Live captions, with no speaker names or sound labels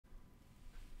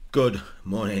Good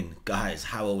morning, guys.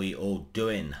 How are we all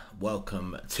doing?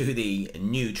 Welcome to the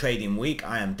new trading week.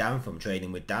 I am Dan from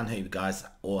Trading with Dan. Hope you guys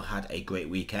all had a great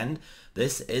weekend.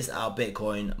 This is our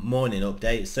Bitcoin morning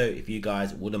update. So if you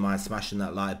guys wouldn't mind smashing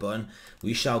that like button,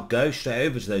 we shall go straight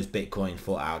over to those Bitcoin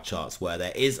 4-hour charts where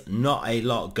there is not a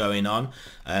lot going on.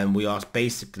 We are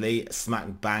basically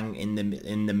smack bang in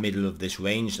the middle of this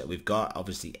range that we've got.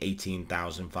 Obviously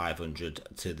 18,500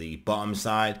 to the bottom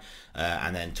side,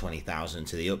 and then 20,000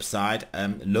 to the upside.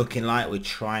 Looking like we're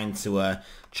trying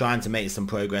to make some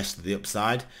progress to the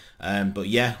upside, but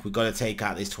yeah, we've got to take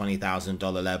out this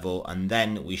 $20,000 level, and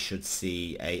then we should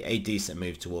see a decent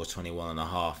move towards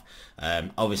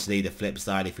 21.5. Obviously the flip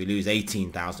side, if we lose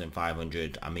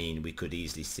 18,500, I mean, we could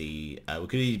easily see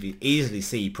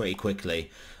pretty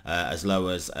quickly as low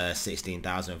as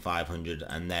 16,500,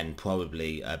 and then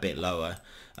probably a bit lower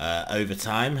over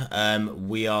time.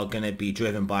 We are going to be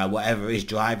driven by whatever is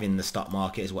driving the stock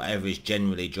markets, whatever is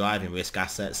generally driving risk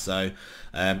assets. So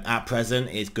at present,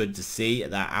 it's good to see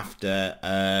that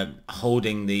after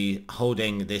holding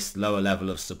this lower level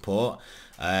of support,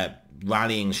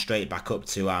 rallying straight back up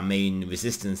to our main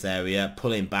resistance area,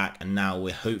 pulling back, and now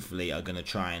we hopefully are going to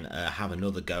try and have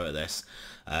another go at this.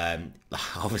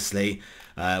 Obviously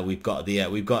we've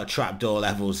got trapdoor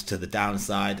levels to the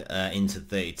downside into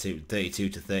 32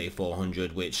 to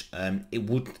 3400, which it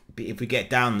would be, if we get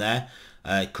down there,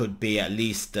 it could be at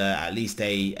least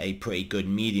a pretty good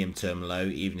medium-term low,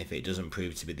 even if it doesn't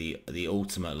prove to be the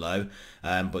ultimate low.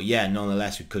 But yeah,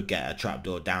 nonetheless, we could get a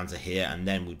trapdoor down to here, and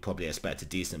then we'd probably expect a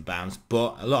decent bounce.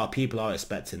 But a lot of people are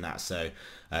expecting that, so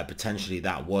potentially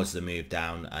that was the move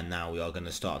down, and now we are going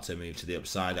to start to move to the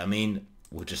upside. I mean,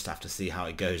 we'll just have to see how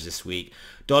it goes this week.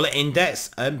 Dollar index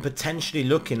potentially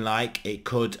looking like it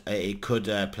could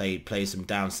play some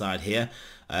downside here.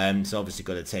 So obviously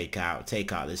got to take out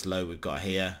this low we've got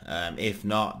here. If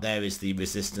not, there is the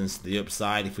resistance to the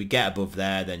upside. If we get above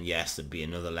there, then yes, there'd be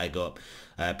another leg up,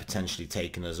 potentially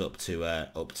taking us up to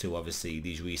obviously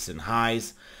these recent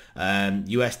highs.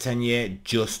 US 10-year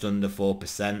just under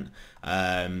 4%.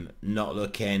 Not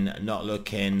looking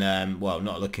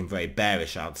very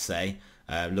bearish, I'd say.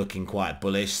 Looking quite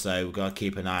bullish, so we've got to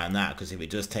keep an eye on that, because if it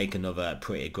does take another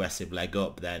pretty aggressive leg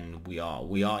up, then we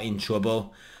are in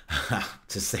trouble,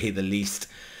 to say the least.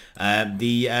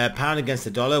 The pound against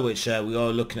the dollar, which we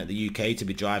are looking at the UK to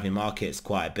be driving markets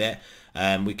quite a bit,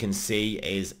 we can see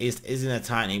is in a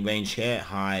tightening range here: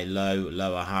 high, low,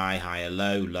 lower, high, higher,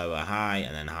 low, lower, high,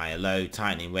 and then higher, low,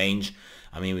 tightening range.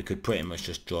 I mean, we could pretty much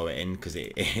just draw it in, because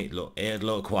it'd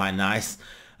look quite nice.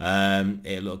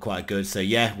 It looked quite good. So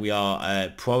yeah, we are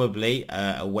probably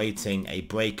awaiting a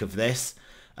break of this,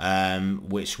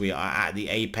 which we are at the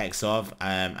apex of,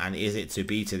 and is it to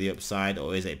be to the upside,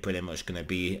 or is it pretty much going to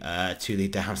be to the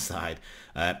downside?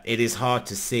 It is hard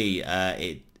to see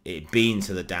it being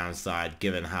to the downside,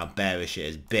 given how bearish it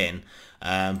has been,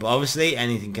 but obviously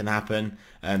anything can happen.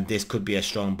 This could be a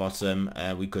strong bottom.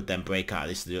 We could then break out of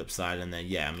this to the upside, and then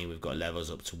yeah, I mean, we've got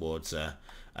levels up towards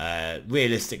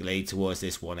realistically towards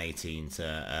this 118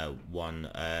 to one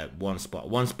spot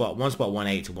 18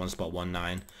 to one spot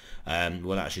 19.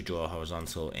 We'll actually draw a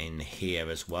horizontal in here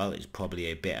as well. It's probably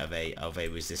a bit of a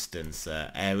resistance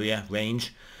area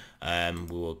range.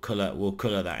 We'll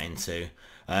color that into.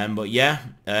 But yeah,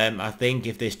 I think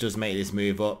if this does make this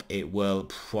move up, it will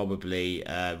probably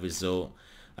result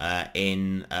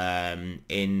in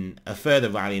a further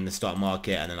rally in the stock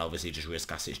market, and then obviously just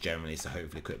risk assets generally. So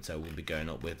hopefully crypto will be going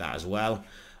up with that as well.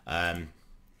 Ethereum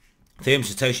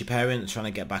Satoshi pairing, trying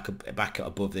to get back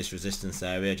above this resistance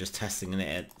area, just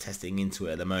testing into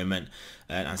it at the moment,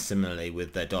 and similarly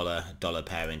with the dollar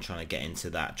pairing, trying to get into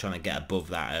that, trying to get above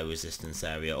that resistance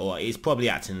area, or it's probably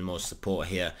acting more support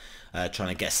here, trying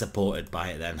to get supported by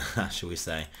it then, shall we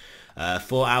say.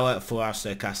 4-hour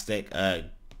stochastic,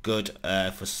 good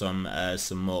for some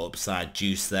more upside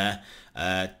juice there.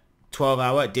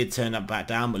 12-hour did turn up back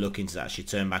down, but looking to actually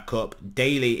turn back up.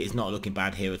 Daily is not looking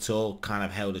bad here at all. Kind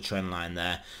of held a trend line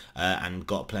there, and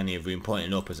got plenty of room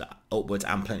pointing upwards,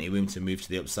 and plenty of room to move to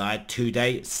the upside.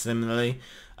 2-day similarly,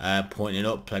 pointing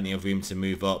up, plenty of room to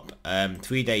move up.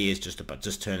 3-day is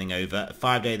just turning over.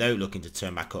 5-day though, looking to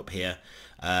turn back up here.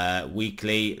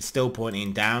 Weekly still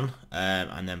pointing down,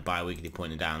 and then bi-weekly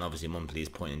pointing down. Obviously monthly is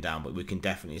pointing down, but we can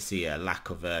definitely see a lack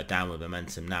of downward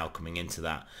momentum now coming into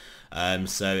that.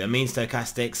 So I mean,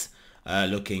 stochastics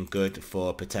looking good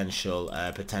for potential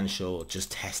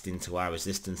just testing to our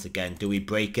resistance again. Do we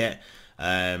break it?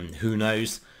 Who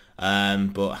knows?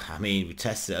 But I mean, we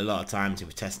tested it a lot of times. If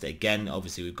we test it again,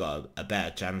 obviously we've got a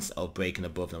better chance of breaking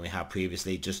above than we have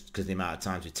previously, just because the amount of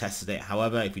times we tested it.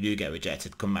 However, if we do get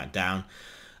rejected, come back down,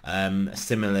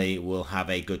 Similarly, we'll have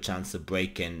a good chance of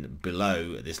breaking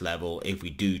below this level if we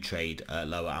do trade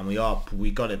lower, and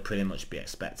we got to pretty much be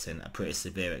expecting a pretty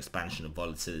severe expansion of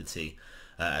volatility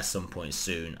at some point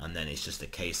soon, and then it's just a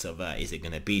case of is it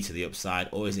going to be to the upside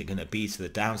or is it going to be to the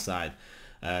downside.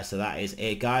 So that is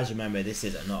it, guys. Remember, this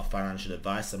is not financial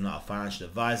advice. I'm not a financial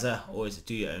advisor. Always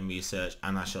do your own research,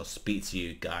 and I shall speak to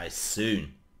you guys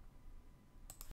soon.